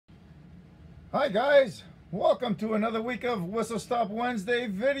Hi guys, welcome to another week of Whistle Stop Wednesday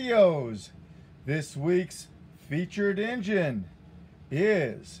videos. This week's featured engine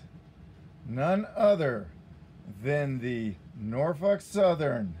is none other than the Norfolk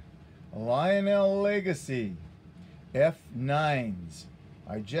Southern Lionel Legacy F9s.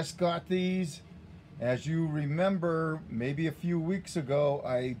 I just got these. As you remember, maybe a few weeks ago,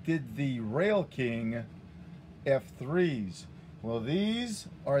 I did the Rail King F3s. Well, these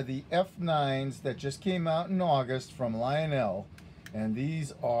are the F9s that just came out in August from Lionel, and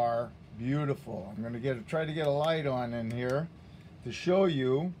these are beautiful. I'm going to try to get a light on in here to show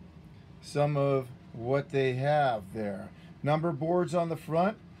you some of what they have there. Number boards on the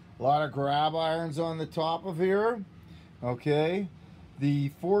front, a lot of grab irons on the top of here. Okay, the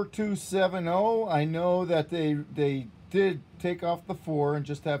 4270, I know that they did take off the 4 and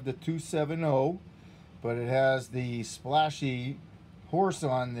just have the 270. But it has the splashy horse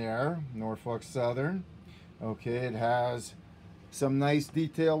on there, Norfolk Southern. Okay, it has some nice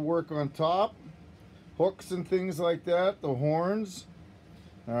detail work on top, hooks and things like that, the horns.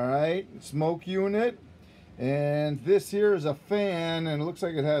 All right, smoke unit. And this here is a fan, and it looks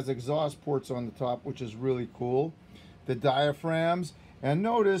like it has exhaust ports on the top, which is really cool. The diaphragms, and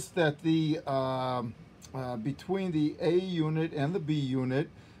notice that the between the A unit and the B unit,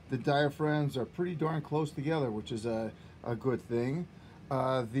 the diaphragms are pretty darn close together, which is a good thing.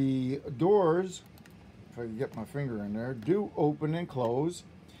 The doors, if I can get my finger in there, do open and close.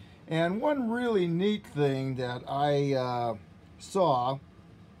 And one really neat thing that I saw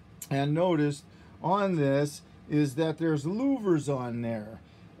and noticed on this is that there's louvers on there.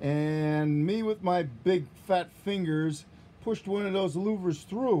 And me with my big fat fingers pushed one of those louvers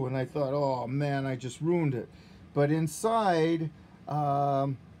through, and I thought, oh man, I just ruined it. But inside,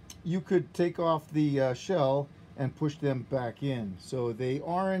 you could take off the shell and push them back in. So they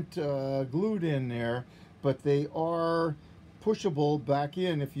aren't glued in there, but they are pushable back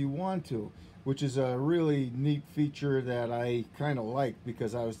in if you want to, which is a really neat feature that I kind of like,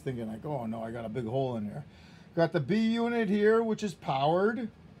 because I was thinking like, oh no, I got a big hole in there. Got the B unit here, which is powered.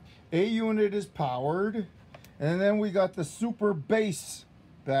 A unit is powered. And then we got the Superbass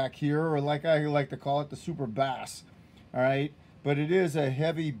back here, or like I like to call it, the Superbass. All right. But it is a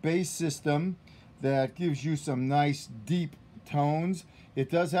heavy bass system that gives you some nice deep tones.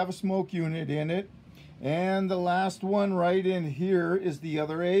 It does have a smoke unit in it. And the last one right in here is the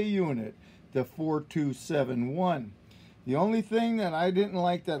other A unit, the 4271. The only thing that I didn't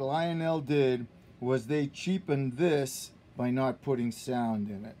like that Lionel did was they cheapened this by not putting sound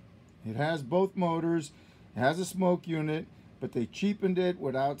in it. It has both motors, it has a smoke unit, but they cheapened it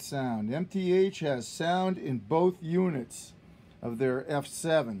without sound. MTH has sound in both units of their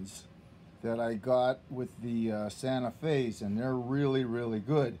F7s that I got with the Santa Fe's, and they're really, really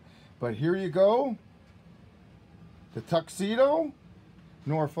good. But here you go, the Tuxedo,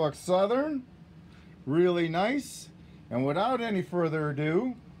 Norfolk Southern, really nice. And without any further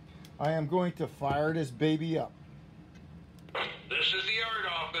ado, I am going to fire this baby up. This is the yard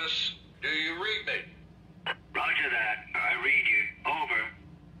office. Do you read me? Roger that. I read you. Over.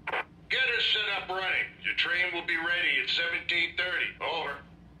 Get us set up running. Your train will be ready at 17:30. Over.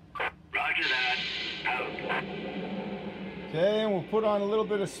 Roger that. Out. Okay, and we'll put on a little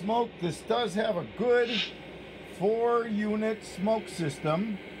bit of smoke. This does have a good 4-unit smoke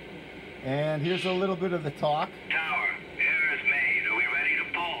system. And here's a little bit of the talk. Tower, air is made. Are we ready to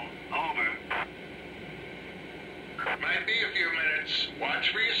pull? Over. Might be a few minutes. Watch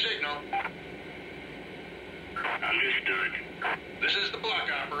for your signal. Understood. This is the block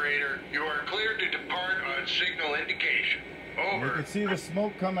operator. You are cleared to depart on signal indication. You Over. can see the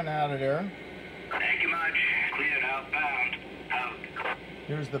smoke coming out of there. Thank you much. Cleared outbound. Out.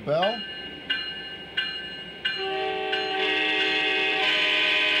 Here's the bell.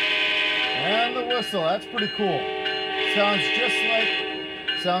 And the whistle. That's pretty cool. Sounds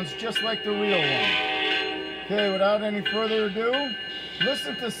just like the real one. Okay, without any further ado,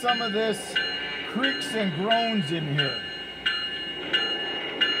 listen to some of this creaks and groans in here.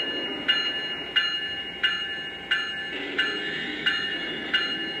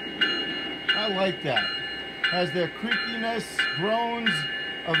 I like that. Has the creakiness, groans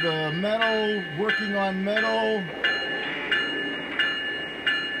of the metal, working on metal.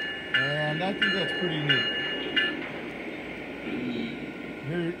 And I think that's pretty neat.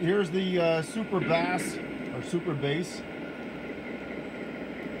 Here's the Superbass, or Superbass.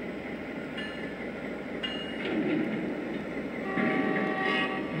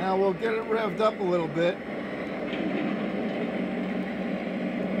 Now we'll get it revved up a little bit.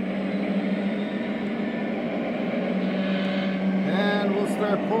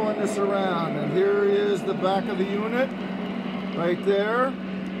 start pulling this around, and here is the back of the unit right there,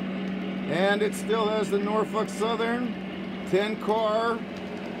 and it still has the Norfolk Southern 10-car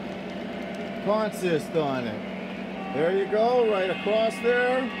consist on it. There you go, right across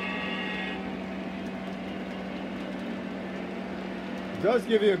there. It does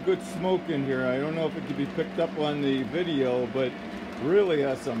give you a good smoke in here. I don't know if it can be picked up on the video, but really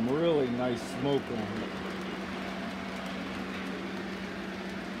has some really nice smoke on it.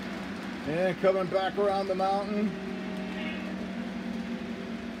 And coming back around the mountain.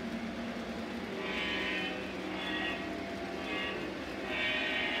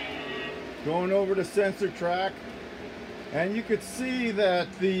 Going over the sensor track, and you could see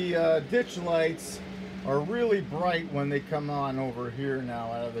that the ditch lights are really bright when they come on over here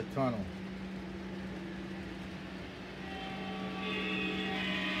now out of the tunnel.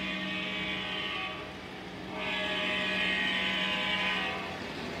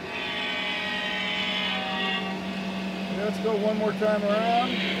 Let's go one more time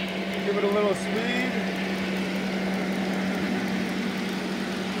around, give it a little speed.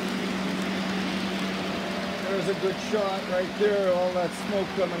 There's a good shot right there, all that smoke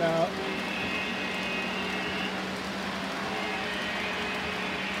coming out.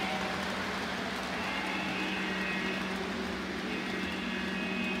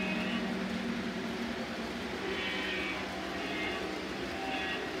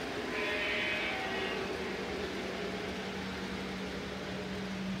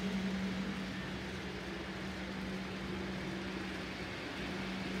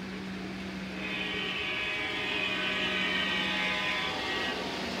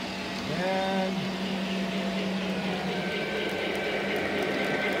 And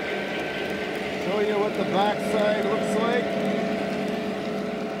show you what the back side looks like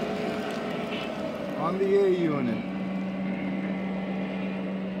on the A unit.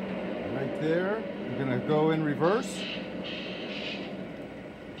 Right there. We're going to go in reverse.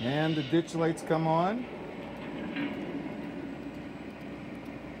 And the ditch lights come on.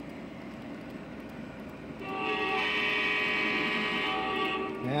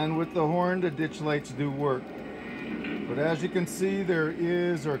 And with the horn, the ditch lights do work. But as you can see, there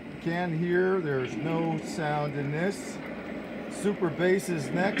is, or can hear, there's no sound in this. Superbass is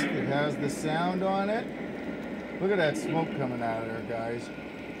next. It has the sound on it. Look at that smoke coming out of there, guys.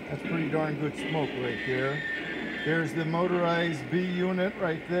 That's pretty darn good smoke right there. There's the motorized B unit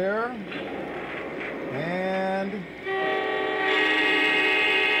right there. And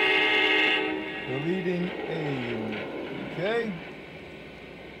the leading A unit. Okay.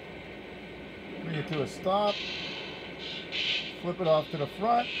 Bring it to a stop, flip it off to the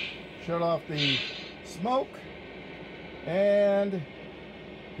front, shut off the smoke, and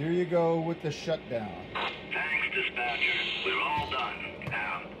here you go with the shutdown. Thanks, dispatcher. We're all done.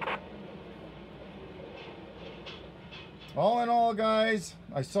 Now. All in all, guys,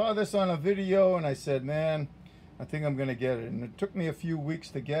 I saw this on a video and I said, man, I think I'm going to get it. And it took me a few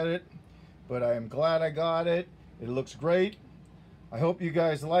weeks to get it, but I am glad I got it. It looks great. I hope you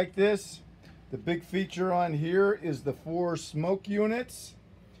guys like this. The big feature on here is the 4 smoke units,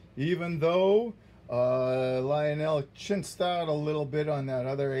 even though Lionel chinced out a little bit on that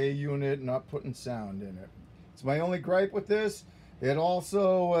other A unit, not putting sound in it. It's my only gripe with this. It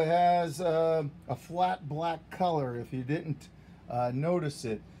also has a flat black color, if you didn't notice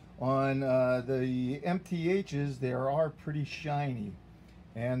it. On the MTHs, they are pretty shiny,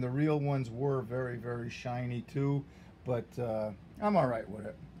 and the real ones were very, very shiny too, but I'm all right with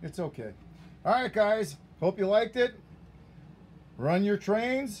it. It's okay. All right, guys, hope you liked it. Run your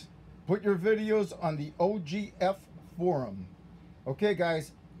trains, put your videos on the OGF Forum. Okay,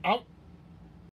 guys, out.